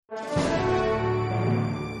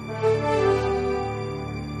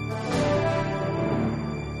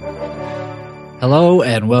Hello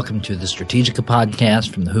and welcome to the Strategica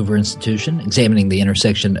podcast from the Hoover Institution, examining the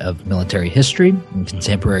intersection of military history and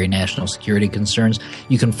contemporary national security concerns.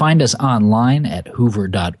 You can find us online at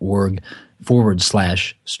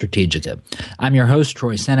hoover.org/Strategica. I'm your host,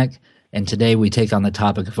 Troy Senek, and today we take on the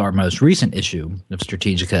topic of our most recent issue of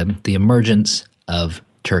Strategica, the emergence of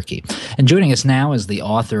Turkey. And joining us now is the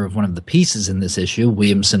author of one of the pieces in this issue,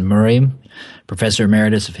 Williamson Murray, Professor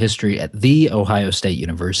Emeritus of History at The Ohio State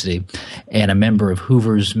University, and a member of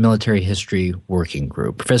Hoover's Military History Working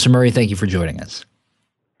Group. Professor Murray, thank you for joining us.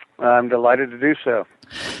 I'm delighted to do so.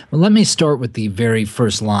 Well, let me start with the very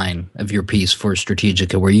first line of your piece for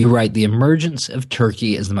Strategica, where you write, "The emergence of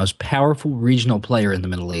Turkey as the most powerful regional player in the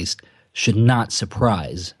Middle East should not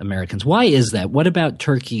surprise Americans." Why is that? What about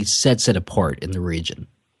Turkey sets it apart in the region?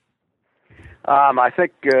 I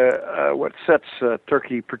think what sets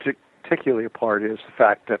Turkey particularly apart is the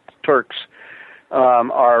fact that the Turks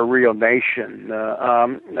are a real nation.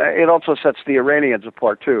 It also sets the Iranians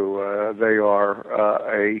apart too. They are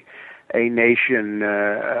a nation,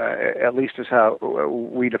 at least is how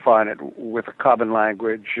we define it, with a common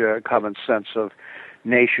language, common sense of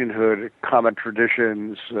nationhood, common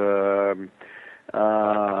traditions, and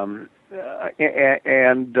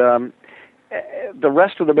the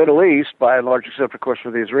rest of the Middle East, by and large, except of course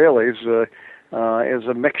for the Israelis, is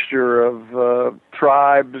a mixture of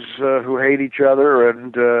tribes who hate each other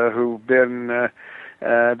and who've been.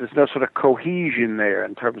 There's no sort of cohesion there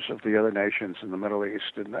in terms of the other nations in the Middle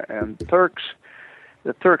East, and the Turks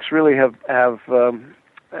really have a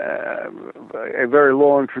very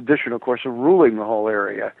long tradition, of course, of ruling the whole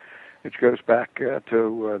area, which goes back to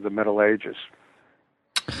the Middle Ages.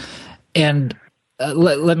 And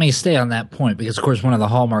let me stay on that point, because, of course, one of the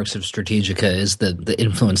hallmarks of Strategica is the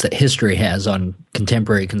influence that history has on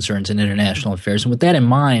contemporary concerns in international affairs. And with that in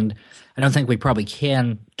mind, I don't think we probably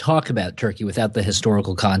can talk about Turkey without the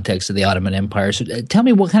historical context of the Ottoman Empire. So tell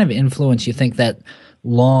me what kind of influence you think that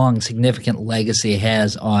long, significant legacy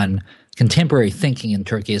has on contemporary thinking in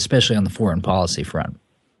Turkey, especially on the foreign policy front.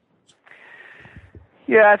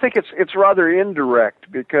 Yeah, I think it's rather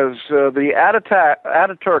indirect, because the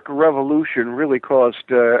Ataturk revolution really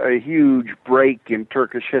caused a huge break in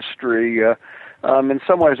Turkish history, in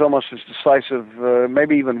some ways almost as decisive,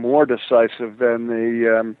 maybe even more decisive than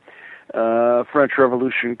the French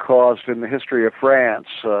Revolution caused in the history of France.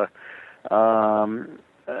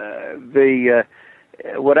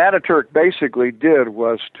 What Ataturk basically did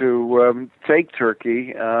was to take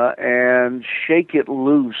Turkey and shake it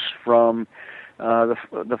loose from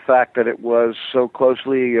the fact that it was so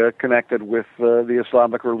closely connected with the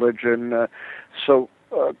Islamic religion, so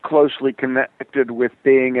closely connected with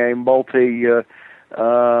being a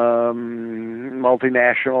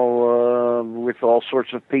multinational with all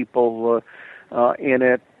sorts of people in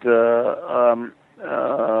it,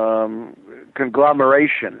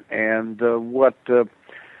 conglomeration. And what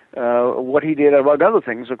he did, among other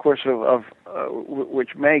things, of course,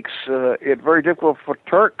 which makes it very difficult for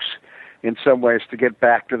Turks in some ways to get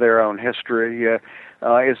back to their own history,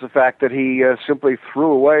 is the fact that he simply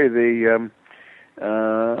threw away the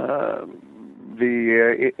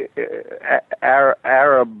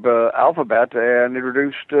Arab alphabet and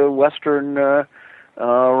introduced Western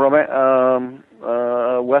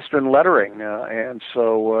lettering, and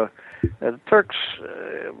so the Turks,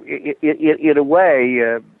 in a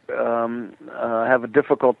way, have a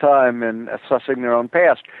difficult time in assessing their own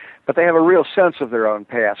past. But they have a real sense of their own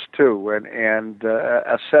past too, and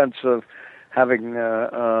a sense of having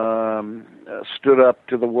stood up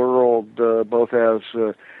to the world, both as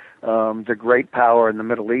the great power in the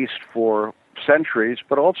Middle East for centuries,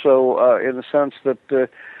 but also in the sense that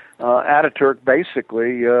Ataturk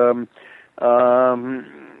basically,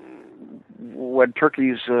 when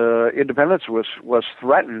Turkey's independence was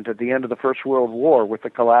threatened at the end of the First World War with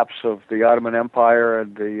the collapse of the Ottoman Empire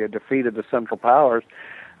and the defeat of the Central Powers,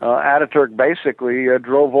 Ataturk basically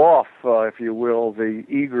drove off, if you will, the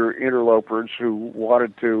eager interlopers who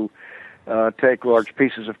wanted to take large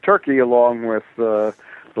pieces of Turkey along with the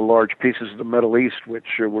large pieces of the Middle East,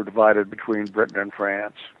 which were divided between Britain and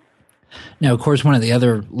France. Now, of course, one of the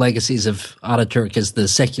other legacies of Ataturk is the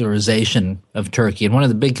secularization of Turkey. And one of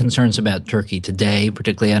the big concerns about Turkey today,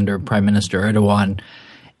 particularly under Prime Minister Erdogan,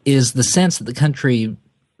 is the sense that the country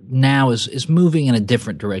now is moving in a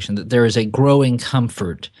different direction, that there is a growing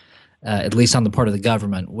comfort, at least on the part of the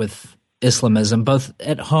government, with Islamism, both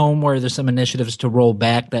at home, where there's some initiatives to roll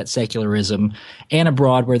back that secularism, and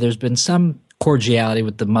abroad, where there's been some cordiality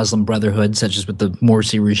with the Muslim Brotherhood, such as with the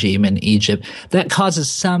Morsi regime in Egypt. That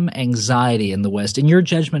causes some anxiety in the West. In your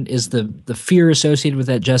judgment, is the fear associated with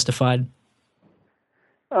that justified?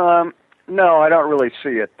 No, I don't really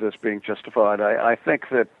see it as being justified. I think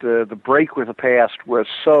that the break with the past was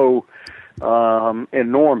so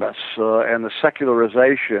enormous, and the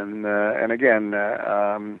secularization, and again,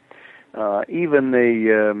 even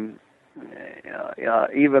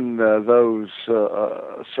those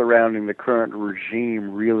surrounding the current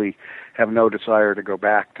regime really have no desire to go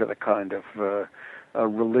back to the kind of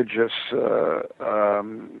religious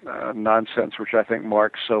nonsense which I think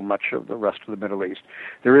marks so much of the rest of the Middle East.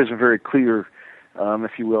 There is a very clear,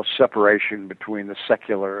 if you will, separation between the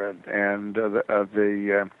secular and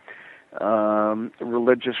the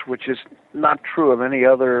religious, which is not true of any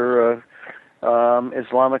other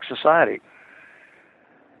Islamic society.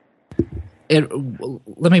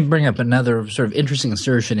 Let me bring up another sort of interesting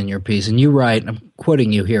assertion in your piece, and you write, I'm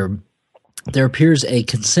quoting you here, there appears a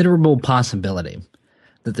considerable possibility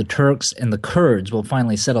that the Turks and the Kurds will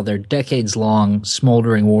finally settle their decades-long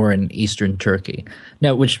smoldering war in eastern Turkey.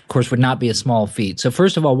 Now, which, of course, would not be a small feat. So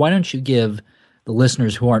first of all, why don't you give the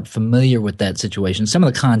listeners who aren't familiar with that situation some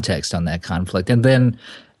of the context on that conflict, and then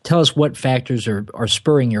tell us what factors are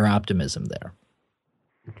spurring your optimism there.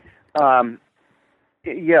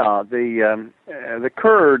 Yeah, the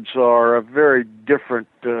Kurds are a very different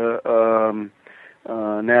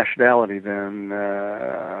nationality than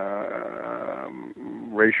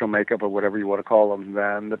racial makeup or whatever you want to call them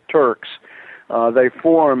than the Turks. They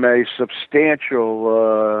form a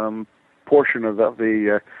substantial portion of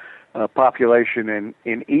the population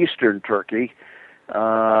in eastern Turkey,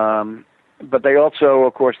 but they also,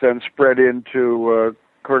 of course, then spread into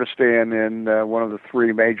Kurdistan in one of the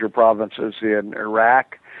three major provinces in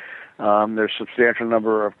Iraq. There's a substantial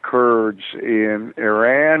number of Kurds in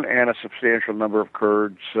Iran and a substantial number of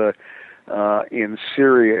Kurds in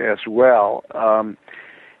Syria as well.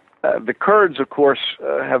 The Kurds, of course,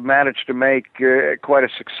 have managed to make quite a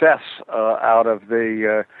success out of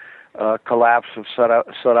the collapse of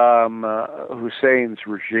Saddam Hussein's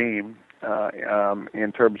regime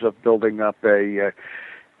in terms of building up the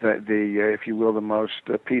if you will, the most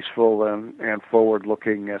peaceful and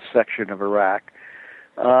forward-looking section of Iraq.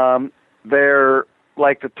 They're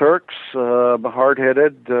like the Turks,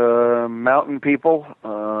 hard-headed, mountain people,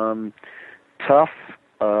 tough,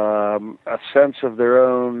 a sense of their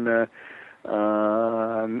own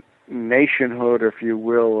nationhood, if you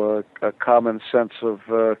will, a common sense of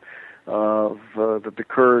that the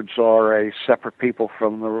Kurds are a separate people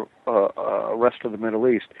from the rest of the Middle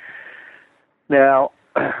East. Now,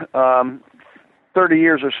 30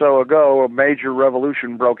 years or so ago, a major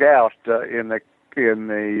revolution broke out in the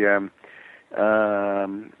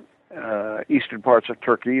eastern parts of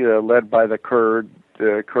Turkey, led by the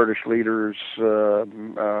Kurdish leaders,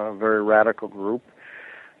 very radical group,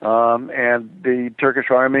 and the Turkish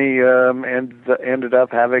army ended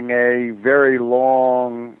up having a very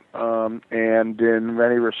long and, in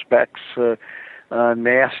many respects,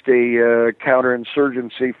 nasty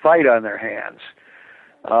counterinsurgency fight on their hands.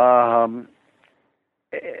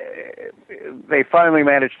 They finally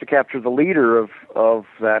managed to capture the leader of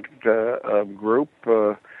that group,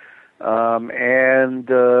 and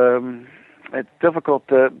it's difficult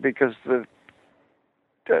because the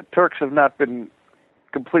Turks have not been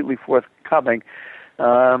completely forthcoming.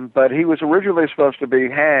 But he was originally supposed to be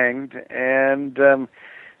hanged, and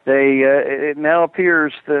it now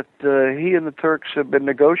appears that he and the Turks have been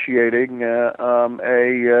negotiating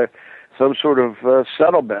some sort of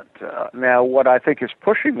settlement. Now, what I think is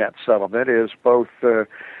pushing that settlement is both the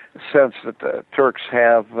sense that the Turks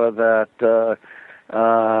have that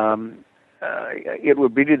it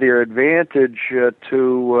would be to their advantage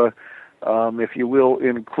to, if you will,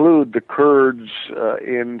 include the Kurds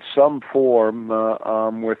in some form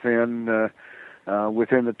within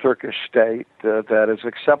the Turkish state that is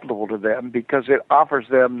acceptable to them, because it offers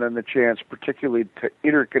them then the chance, particularly, to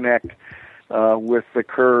interconnect with the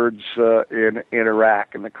Kurds in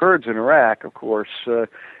Iraq. And the Kurds in Iraq, of course,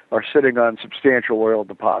 are sitting on substantial oil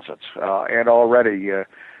deposits, and already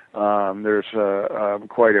there's a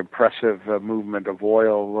quite impressive movement of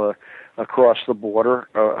oil across the border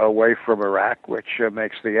away from Iraq, which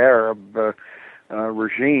makes the Arab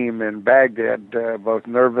regime in Baghdad both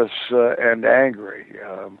nervous and angry.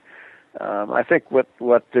 I think what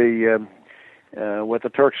the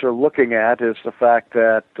Turks are looking at is the fact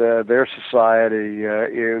that their society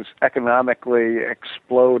is economically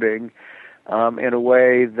exploding in a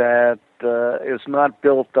way that is not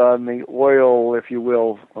built on the oil, if you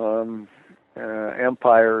will,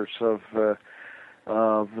 empires of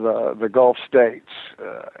the Gulf states.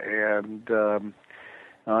 And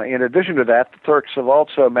in addition to that, the Turks have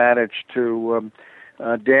also managed to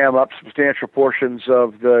dam up substantial portions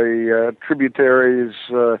of the tributaries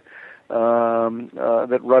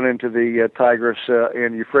that run into the Tigris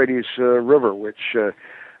and Euphrates River, which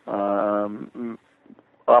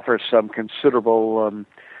offers some considerable,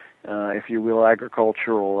 if you will,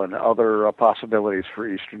 agricultural and other possibilities for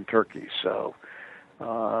eastern Turkey. So,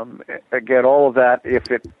 again, all of that,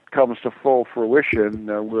 if it comes to full fruition,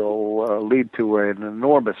 will lead to an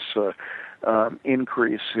enormous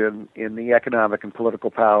increase in the economic and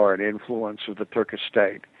political power and influence of the Turkish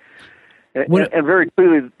state. And very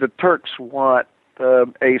clearly, the Turks want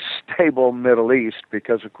a stable Middle East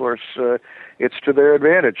because, of course, it's to their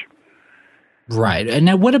advantage. Right. And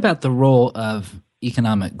now what about the role of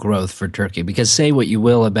economic growth for Turkey? Because say what you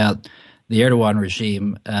will about the Erdogan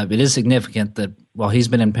regime, it is significant that while he's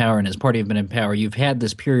been in power and his party have been in power, you've had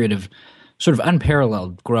this period of sort of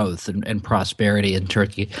unparalleled growth and prosperity in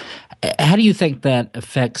Turkey. How do you think that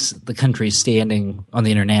affects the country's standing on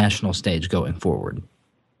the international stage going forward?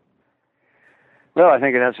 Well, I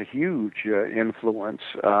think it has a huge influence.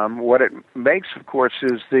 What it makes, of course,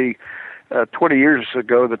 is 20 years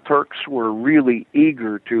ago, the Turks were really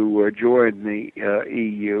eager to join the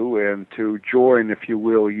EU and to join, if you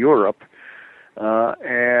will, Europe.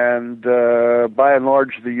 And by and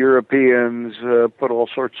large, the Europeans put all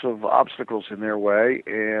sorts of obstacles in their way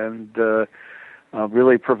and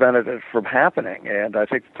really prevented it from happening. And I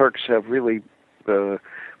think the Turks have really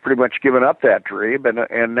pretty much given up that dream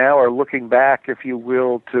and now are looking back, if you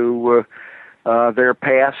will, to their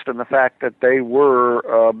past and the fact that they were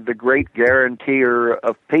the great guarantor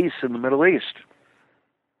of peace in the Middle East.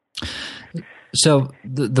 So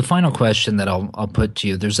the final question that I'll put to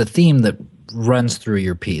you, there's a theme that runs through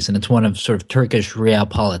your piece, and it's one of sort of Turkish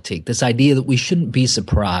realpolitik, this idea that we shouldn't be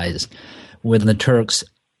surprised when the Turks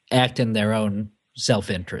act in their own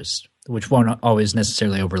self-interest, which won't always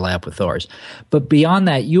necessarily overlap with ours. But beyond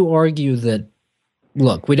that, you argue that,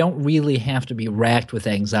 look, we don't really have to be racked with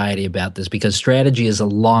anxiety about this because strategy is a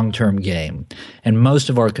long-term game, and most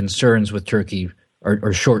of our concerns with Turkey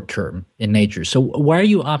are short-term in nature. So why are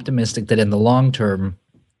you optimistic that in the long term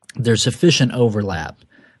there's sufficient overlap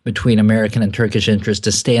between American and Turkish interests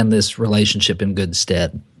to stand this relationship in good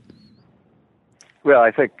stead? Well,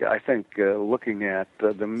 I think looking at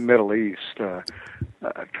the Middle East,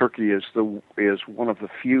 Turkey is one of the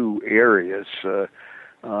few areas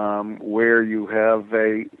where you have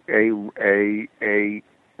a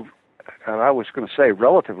I was going to say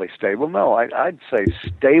relatively stable. No, I'd say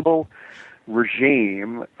stable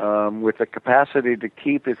regime with the capacity to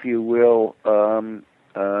keep, if you will,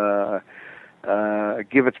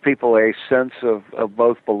 give its people a sense of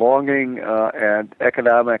both belonging and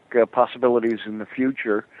economic possibilities in the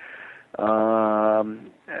future. And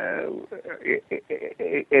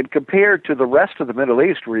compared to the rest of the Middle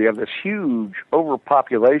East, where you have this huge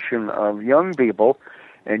overpopulation of young people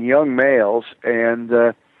and young males,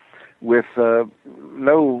 and with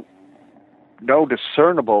no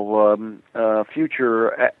discernible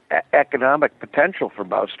future economic potential for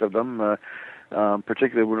most of them,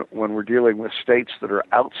 particularly when we're dealing with states that are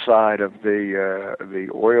outside of the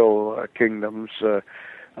oil kingdoms,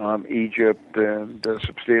 Egypt and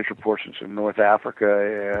substantial portions of North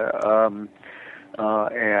Africa,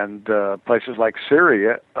 and places like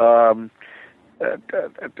Syria.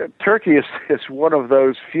 Turkey is one of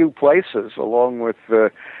those few places, along with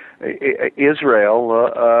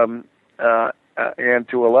Israel, and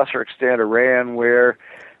to a lesser extent Iran, where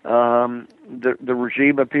the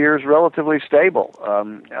regime appears relatively stable.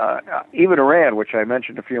 Even Iran, which I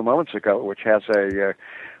mentioned a few moments ago, which has a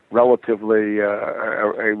relatively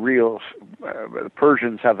a real the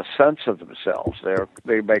Persians have a sense of themselves.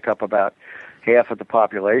 They make up about half of the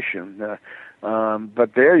population,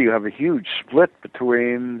 but there you have a huge split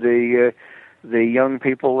between the young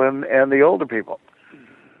people and the older people.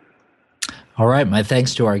 All right. My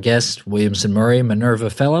thanks to our guest, Williamson Murray, Minerva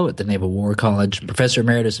Fellow at the Naval War College, Professor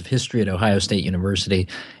Emeritus of History at Ohio State University,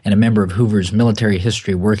 and a member of Hoover's Military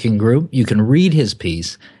History Working Group. You can read his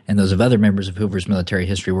piece and those of other members of Hoover's Military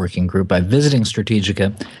History Working Group by visiting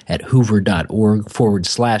Strategica at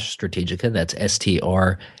hoover.org/Strategica. That's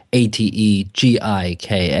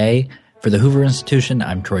STRATEGIKA. For the Hoover Institution,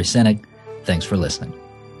 I'm Troy Senig. Thanks for listening.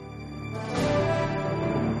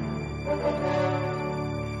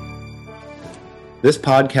 This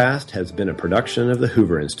podcast has been a production of the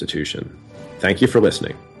Hoover Institution. Thank you for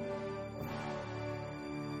listening.